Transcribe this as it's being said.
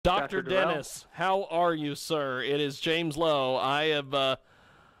Dr. Dennis, how are you, sir? It is James Lowe. I have,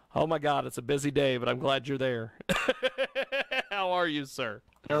 oh my God, it's a busy day, but I'm glad you're there. How are you, sir?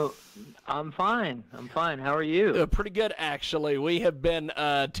 Oh, I'm fine. How are you? Pretty good, actually. We have been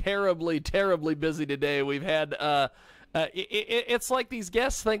terribly, terribly busy today. We've had, it's like these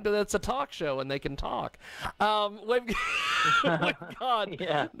guests think that it's a talk show and they can talk. We've got,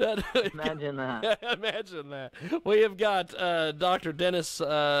 Yeah, imagine that. Imagine that. We have got Dr. Dennis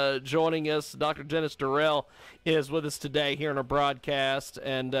joining us. Dr. Dennis Deruelle is with us today here on our broadcast,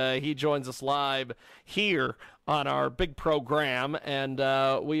 and he joins us live here on our big program, and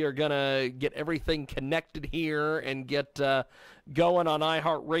we are going to get everything connected here and get going on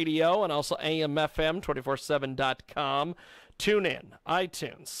iHeartRadio and also AMFM247.com. Tune in,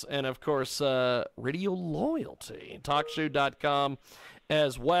 iTunes, and of course, Radio Loyalty, TalkShoe.com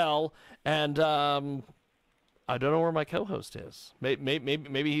as well. And I don't know where my co-host is.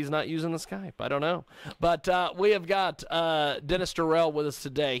 Maybe he's not using the Skype. I don't know. But we have got Dennis Deruelle with us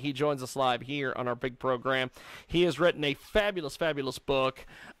today. He joins us live here on our big program. He has written a fabulous, fabulous book.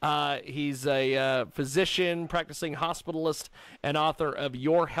 He's a physician, practicing hospitalist, and author of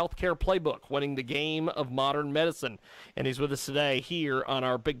Your Healthcare Playbook, Winning the Game of Modern Medicine. And he's with us today here on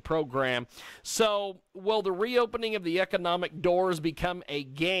our big program. So, will the reopening of the economic doors become a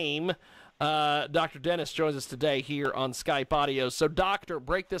game? Dr. Dennis joins us today here on Skype audio. So, Doctor,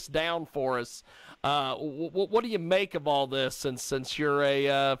 break this down for us. What do you make of all this, since you're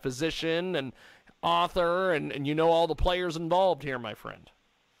a physician and author and you know all the players involved here, my friend?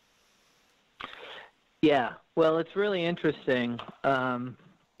 Yeah, well, it's really interesting.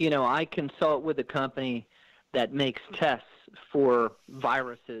 I consult with a company that makes tests for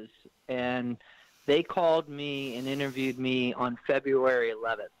viruses, and they called me and interviewed me on February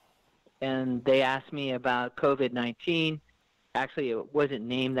 11th. And they asked me about COVID-19. Actually, it wasn't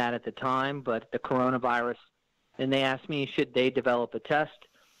named that at the time, but the coronavirus. And they asked me, should they develop a test?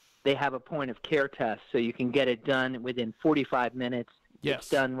 They have a point-of-care test, so you can get it done within 45 minutes. Yes. It's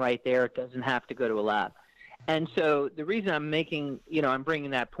done right there. It doesn't have to go to a lab. And so the reason I'm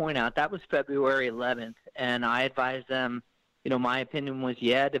bringing that point out, that was February 11th, and I advised them, my opinion was,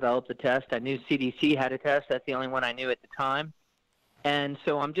 develop the test. I knew CDC had a test. That's the only one I knew at the time. And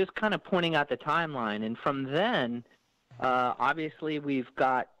so I'm just kind of pointing out the timeline. And from then, obviously, we've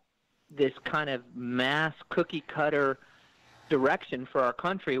got this kind of mass cookie-cutter direction for our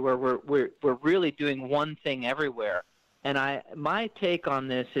country where we're really doing one thing everywhere. And my take on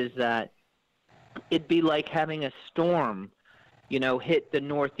this is that it'd be like having a storm, hit the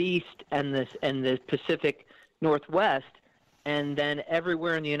Northeast and the Pacific Northwest, and then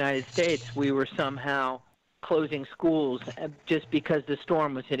everywhere in the United States we were somehow closing schools just because the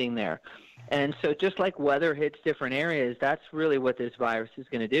storm was hitting there. And so just like weather hits different areas, that's really what this virus is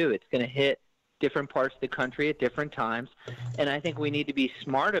going to do. It's going to hit different parts of the country at different times. And I think we need to be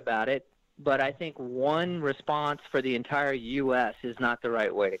smart about it. But I think one response for the entire U.S. is not the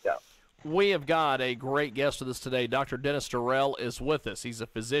right way to go. We have got a great guest with us today. Dr. Dennis Deruelle is with us. He's a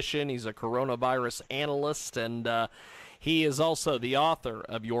physician. He's a coronavirus analyst, and he is also the author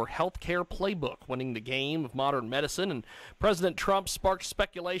of Your Healthcare Playbook, Winning the Game of Modern Medicine. And President Trump sparked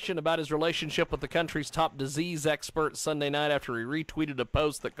speculation about his relationship with the country's top disease expert Sunday night after he retweeted a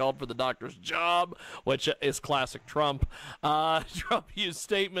post that called for the doctor's job, which is classic Trump. Trump used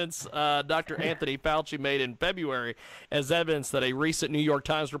statements Dr. Anthony Fauci made in February as evidence that a recent New York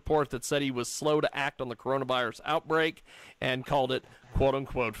Times report that said he was slow to act on the coronavirus outbreak and called it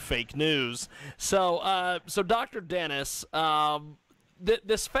quote-unquote fake news. So Dr. Dennis,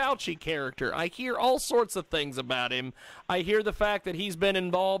 this Fauci character, I hear all sorts of things about him. I hear the fact that he's been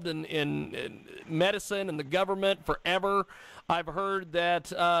involved in medicine and the government forever. I've heard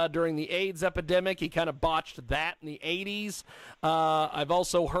that during the AIDS epidemic, he kind of botched that in the 80s. I've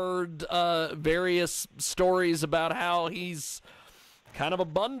also heard various stories about how he's kind of a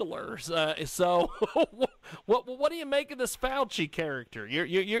bundler. So what do you make of this Fauci character?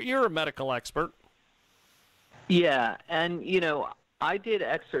 You're a medical expert. Yeah, and I did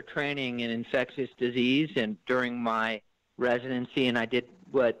extra training in infectious disease and during my residency, and I did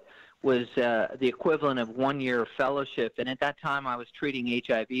what was the equivalent of 1 year fellowship. And at that time, I was treating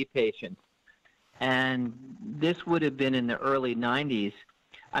HIV patients, and this would have been in the early 90s.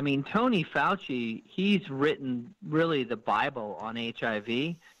 I mean, Tony Fauci, he's written really the Bible on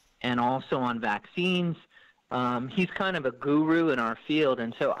HIV and also on vaccines. He's kind of a guru in our field,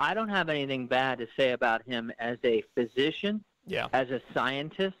 and so I don't have anything bad to say about him as a physician, as a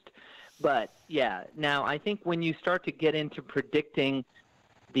scientist. But, now I think when you start to get into predicting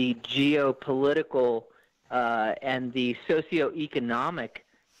the geopolitical and the socioeconomic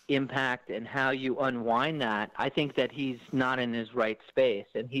impact and how you unwind that, I think that he's not in his right space,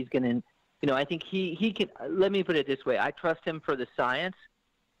 and he's going to, I think he can. Let me put it this way: I trust him for the science,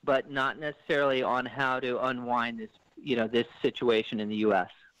 but not necessarily on how to unwind this, this situation in the U.S.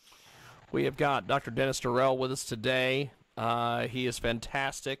 We have got Dr. Dennis Deruelle with us today. He is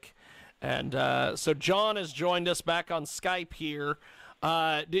fantastic. And so John has joined us back on Skype here.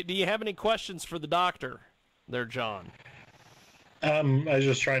 Do you have any questions for the doctor there, John? I was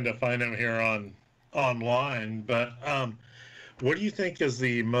just trying to find him here online, but what do you think is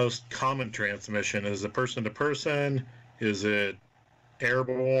the most common transmission? Is it person to person? Is it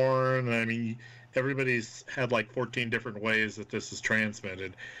airborne? I mean, everybody's had like 14 different ways that this is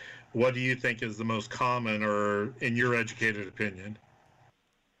transmitted. What do you think is the most common, or in your educated opinion?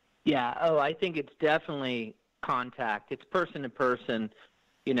 Yeah, I think it's definitely contact. It's person to person,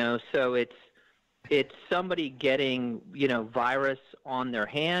 so it's somebody getting, virus on their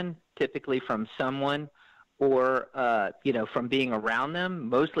hand, typically from someone, or, from being around them,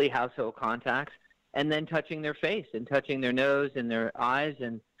 mostly household contacts, and then touching their face and touching their nose and their eyes.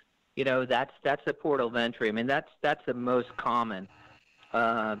 And, that's the port of entry. I mean, that's the most common.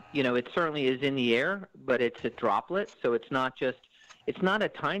 It certainly is in the air, but it's a droplet. So it's not a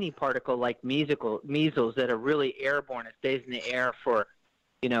tiny particle like measles that are really airborne. It stays in the air for,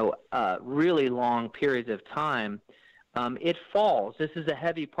 really long periods of time. It falls. This is a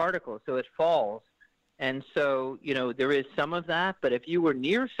heavy particle, so it falls. And so, there is some of that, but if you were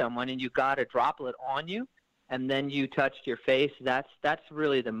near someone and you got a droplet on you and then you touched your face, that's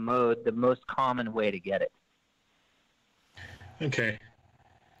really the most common way to get it. Okay.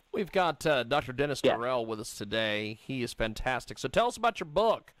 We've got Dr. Dennis Deruelle with us today. He is fantastic. So tell us about your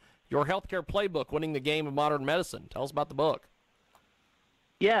book, your healthcare playbook, Winning the Game of Modern Medicine. Tell us about the book.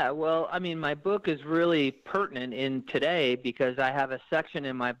 Yeah, well, I mean, my book is really pertinent in today because I have a section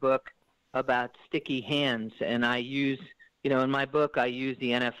in my book about sticky hands, and I use, in my book, I use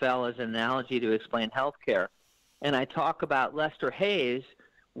the NFL as an analogy to explain healthcare. And I talk about Lester Hayes,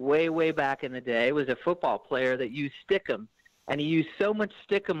 way back in the day, was a football player that used stickum. And he used so much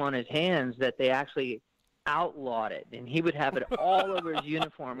stickum on his hands that they actually outlawed it. And he would have it all over his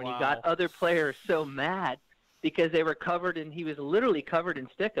uniform. And Wow. He got other players so mad because they were he was literally covered in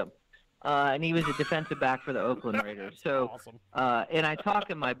stickum. And he was a defensive back for the Oakland Raiders. So, Awesome. and I talk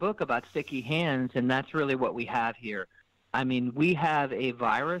in my book about sticky hands, and that's really what we have here. I mean, we have a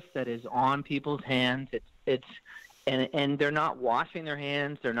virus that is on people's hands. And they're not washing their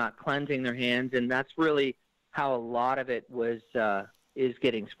hands. They're not cleansing their hands. And that's really how a lot of it is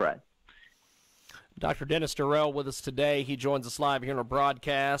getting spread. Dr. Dennis Deruelle with us today. He joins us live here in our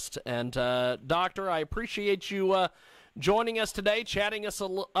broadcast. And, Doctor, I appreciate you joining us today, chatting us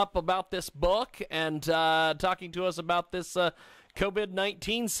up about this book and talking to us about this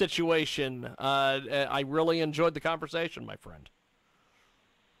COVID-19 situation. I really enjoyed the conversation, my friend.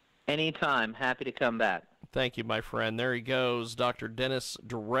 Anytime. Happy to come back. Thank you, my friend. There he goes, Dr. Dennis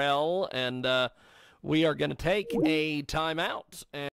Deruelle. And we are going to take a timeout.